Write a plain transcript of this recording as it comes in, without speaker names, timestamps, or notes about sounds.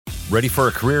Ready for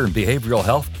a career in behavioral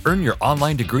health? Earn your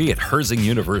online degree at Herzing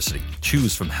University.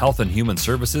 Choose from health and human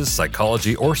services,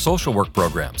 psychology, or social work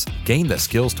programs. Gain the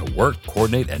skills to work,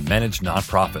 coordinate, and manage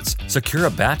nonprofits. Secure a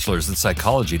bachelor's in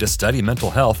psychology to study mental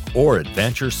health, or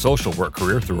advance your social work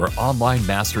career through our online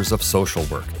Masters of Social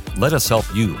Work. Let us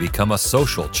help you become a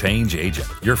social change agent.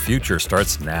 Your future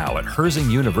starts now at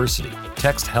Herzing University.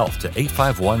 Text HEALTH to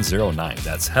 85109.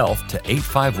 That's HEALTH to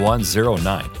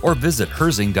 85109. Or visit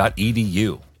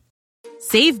herzing.edu.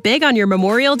 Save big on your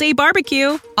Memorial Day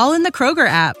barbecue, all in the Kroger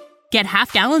app. Get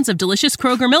half gallons of delicious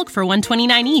Kroger milk for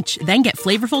 $1.29 each. Then get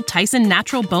flavorful Tyson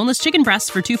natural boneless chicken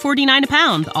breasts for $2.49 a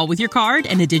pound, all with your card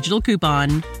and a digital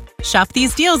coupon. Shop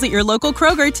these deals at your local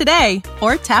Kroger today,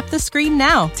 or tap the screen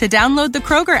now to download the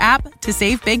Kroger app to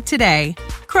save big today.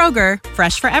 Kroger,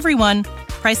 fresh for everyone.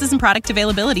 Prices and product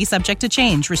availability subject to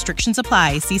change. Restrictions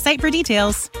apply. See site for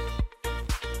details.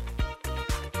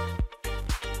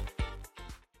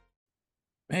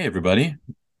 Hey, everybody.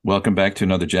 Welcome back to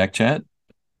another Jack Chat.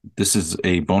 This is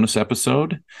a bonus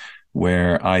episode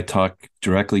where I talk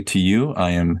directly to you.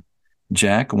 I am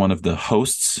Jack, one of the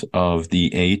hosts of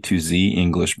the A to Z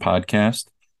English podcast.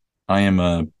 I am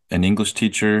an English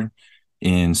teacher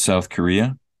in South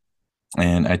Korea,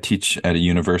 and I teach at a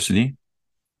university,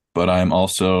 but I'm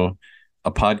also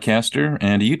a podcaster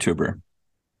and a YouTuber.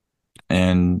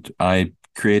 And I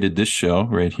created this show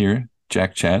right here,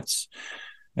 Jack Chats,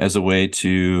 as a way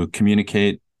to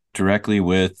communicate directly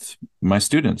with my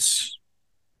students.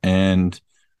 And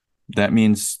that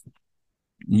means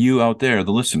you out there,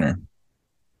 the listener.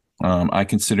 I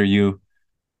consider you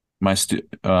my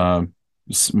students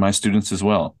as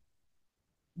well.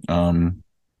 And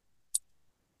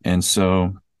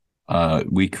so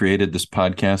we created this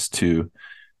podcast to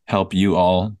help you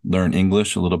all learn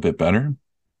English a little bit better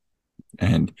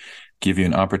and give you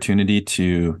an opportunity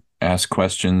to ask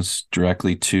questions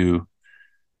directly to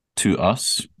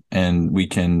us, and we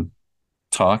can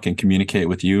talk and communicate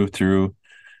with you through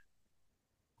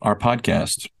our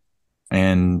podcast.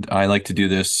 And I like to do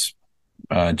this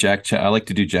I like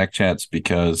to do Jack Chats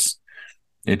because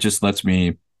it just lets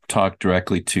me talk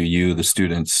directly to you, the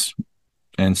students.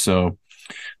 And so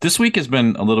this week has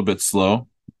been a little bit slow,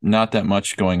 not that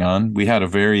much going on. We had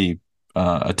a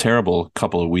terrible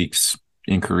couple of weeks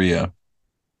in Korea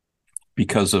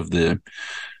because of the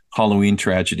Halloween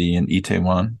tragedy in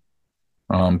Itaewon.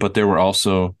 But there was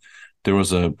a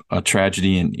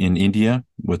tragedy in India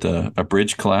with a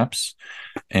bridge collapse,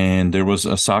 and there was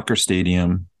a soccer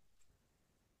stadium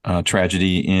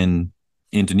tragedy in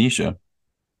Indonesia.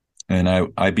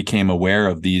 And I became aware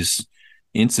of these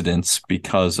incidents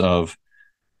because of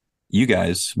you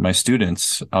guys, my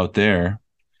students out there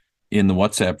in the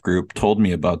WhatsApp group, told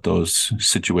me about those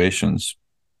situations.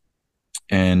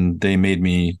 And they made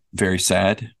me very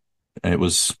sad. It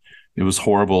was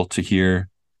horrible to hear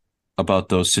about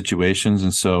those situations.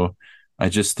 And so I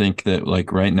just think that,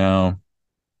 like, right now,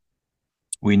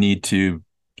 we need to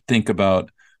think about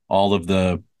all of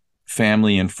the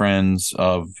family and friends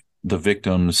of the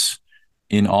victims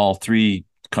in all three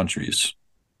countries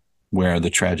where the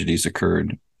tragedies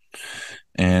occurred.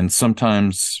 And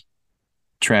sometimes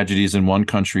tragedies in one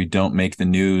country don't make the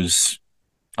news,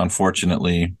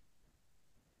 unfortunately,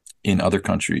 in other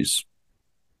countries.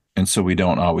 And so we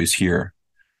don't always hear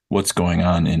what's going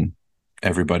on in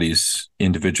everybody's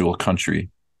individual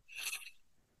country.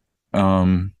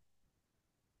 In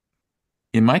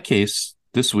my case,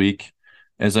 this week,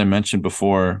 as I mentioned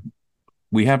before,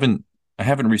 I haven't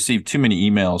received too many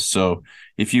emails. So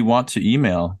if you want to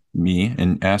email me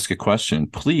and ask a question,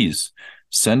 please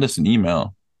send us an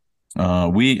email.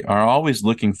 We are always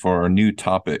looking for new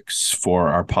topics for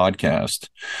our podcast.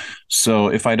 So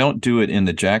if I don't do it in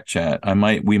the Jack Chat,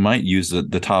 we might use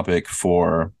the topic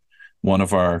for one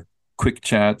of our quick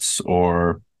chats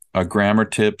or a grammar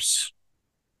tips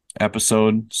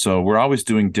episode. So we're always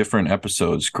doing different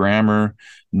episodes, grammar,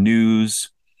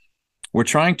 news. We're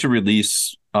trying to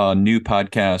release a new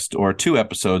podcast or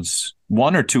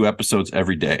one or two episodes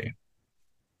every day.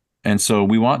 And so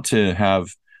we want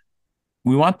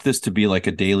this to be like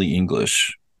a daily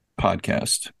English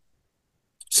podcast,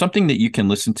 something that you can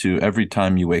listen to every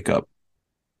time you wake up,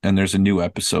 and there's a new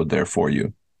episode there for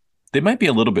you. They might be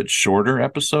a little bit shorter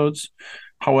episodes.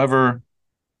 However,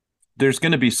 there's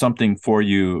going to be something for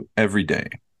you every day.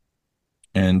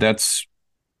 And that's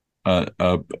a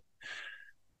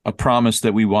promise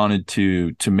that we wanted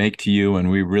to make to you, and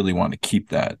we really want to keep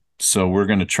that. So we're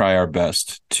going to try our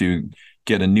best to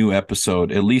get a new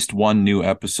episode, at least one new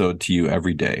episode to you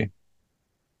every day.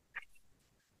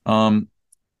 The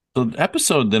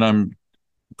episode that I'm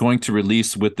going to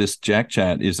release with this Jack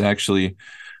Chat is actually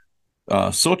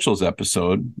socials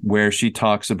episode where she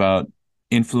talks about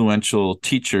influential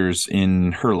teachers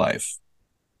in her life.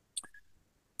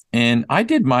 And I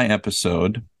did my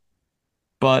episode,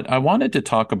 but I wanted to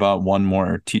talk about one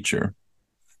more teacher.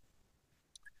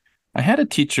 I had a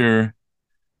teacher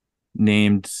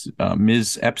named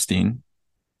Ms. Epstein,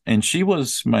 and she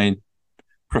was my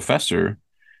professor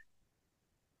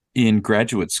in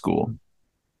graduate school.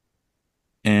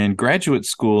 And graduate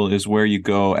school is where you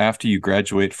go after you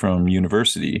graduate from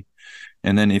university.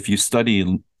 And then if you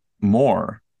study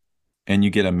more and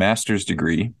you get a master's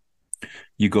degree,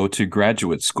 you go to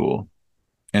graduate school.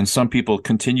 And some people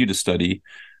continue to study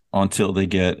until they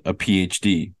get a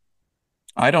PhD.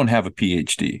 I don't have a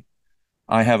PhD.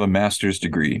 I have a master's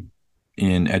degree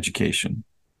in education.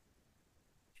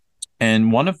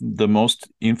 And one of the most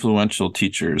influential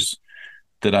teachers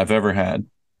that I've ever had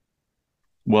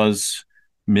was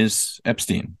Ms.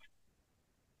 Epstein.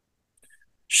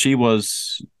 She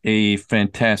was a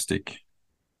fantastic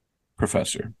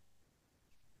professor.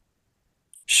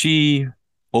 She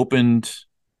opened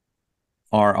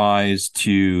our eyes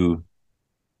to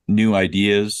new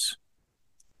ideas,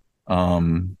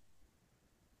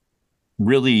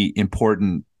 really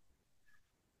important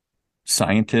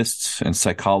scientists and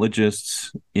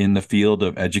psychologists in the field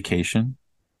of education.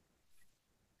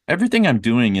 Everything I'm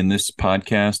doing in this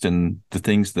podcast and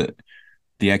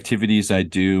the activities I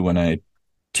do when I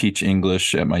teach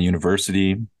English at my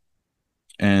university,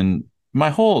 and my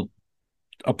whole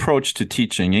approach to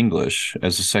teaching English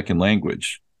as a second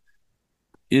language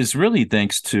is really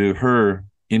thanks to her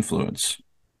influence.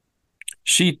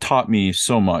 She taught me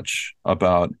so much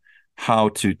about how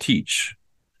to teach,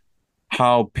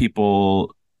 how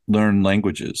people learn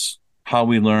languages, how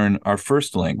we learn our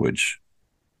first language,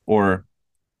 or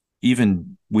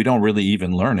even we don't really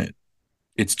even learn it.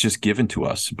 It's just given to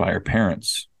us by our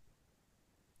parents.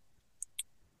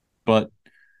 But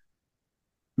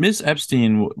Ms.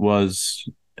 Epstein was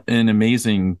an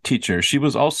amazing teacher. She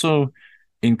was also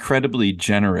incredibly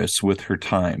generous with her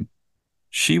time.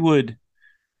 She would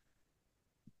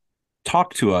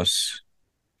talk to us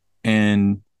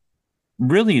and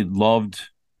really loved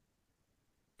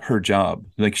her job.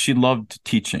 Like, she loved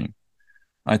teaching,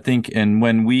 I think. And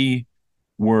when we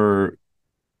were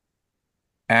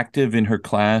active in her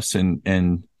class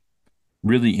and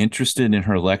really interested in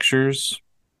her lectures,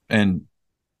 and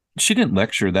she didn't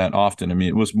lecture that often. I mean,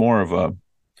 it was more of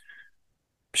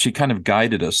she kind of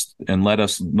guided us and let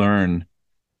us learn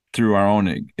through our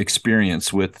own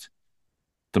experience with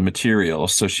the material.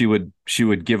 So she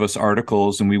would give us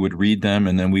articles and we would read them,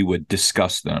 and then we would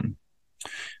discuss them.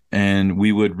 And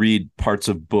we would read parts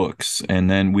of books, and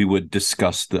then we would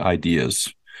discuss the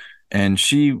ideas. And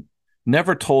she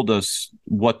never told us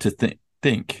what to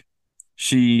think.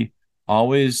 She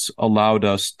always allowed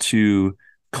us to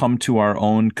come to our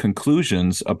own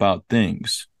conclusions about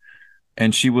things.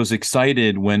 And she was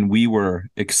excited when we were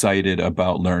excited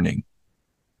about learning.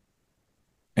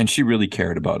 And she really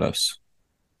cared about us.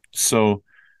 So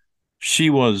she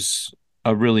was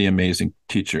a really amazing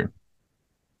teacher.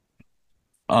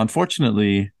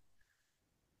 Unfortunately,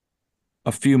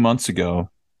 a few months ago,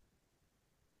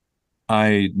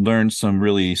 I learned some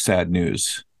really sad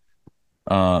news.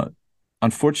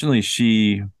 Unfortunately,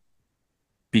 she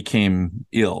became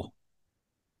ill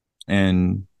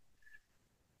and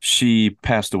she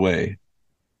passed away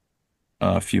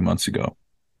a few months ago.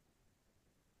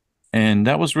 And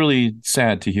that was really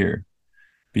sad to hear,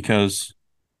 because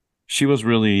she was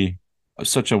really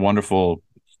such a wonderful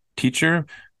teacher,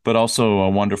 but also a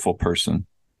wonderful person.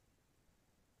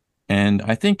 And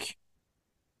I think,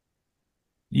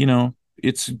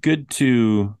 it's good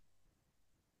to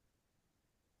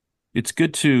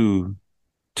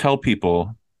tell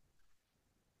people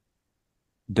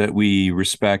that we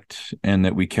respect and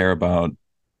that we care about,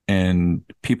 and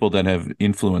people that have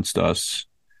influenced us,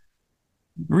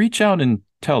 reach out and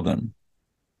tell them.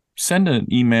 Send an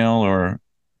email or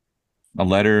a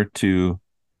letter to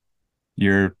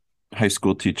your high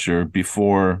school teacher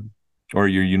before, or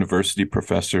your university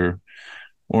professor,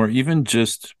 or even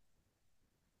just,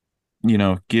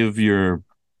 give your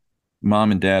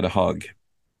mom and dad a hug,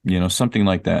 something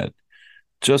like that.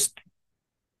 Just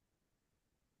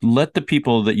let the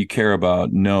people that you care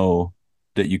about know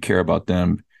that you care about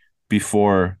them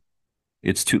before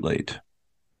it's too late.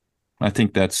 I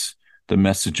think that's the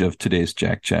message of today's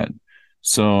Jack Chat.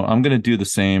 So I'm going to do the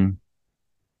same.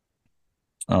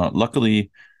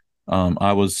 Luckily,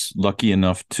 I was lucky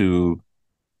enough to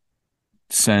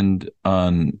send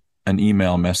an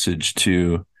email message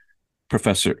to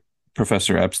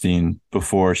Professor Epstein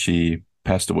before she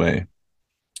passed away.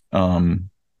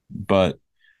 But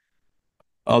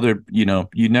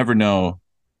you never know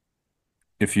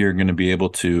if you're going to be able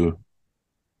to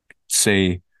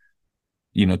say,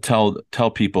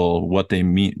 tell people what they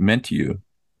meant to you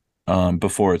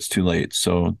before it's too late.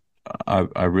 So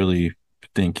I really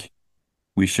think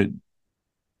we should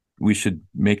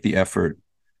make the effort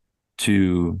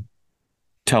to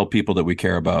tell people that we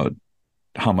care about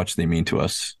how much they mean to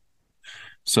us.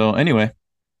 So anyway,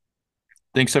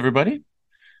 thanks everybody.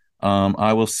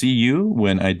 I will see you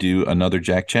when I do another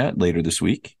Jack Chat later this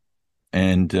week.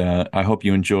 And I hope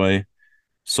you enjoy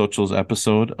Social's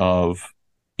episode of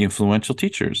Influential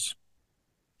Teachers.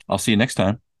 I'll see you next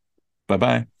time.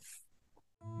 Bye-bye.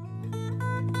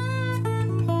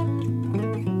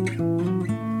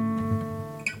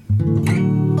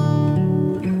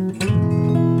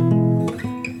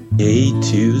 A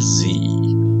to Z.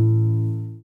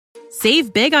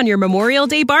 Save big on your Memorial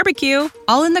Day barbecue,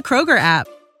 all in the Kroger app.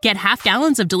 Get half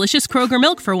gallons of delicious Kroger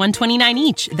milk for $1.29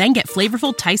 each. Then get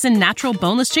flavorful Tyson natural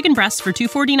boneless chicken breasts for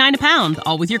 $2.49 a pound,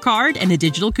 all with your card and a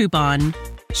digital coupon.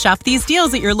 Shop these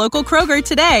deals at your local Kroger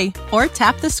today, or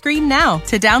tap the screen now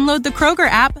to download the Kroger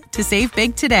app to save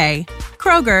big today.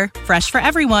 Kroger, fresh for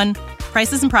everyone.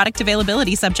 Prices and product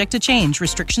availability subject to change.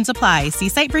 Restrictions apply. See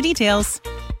site for details.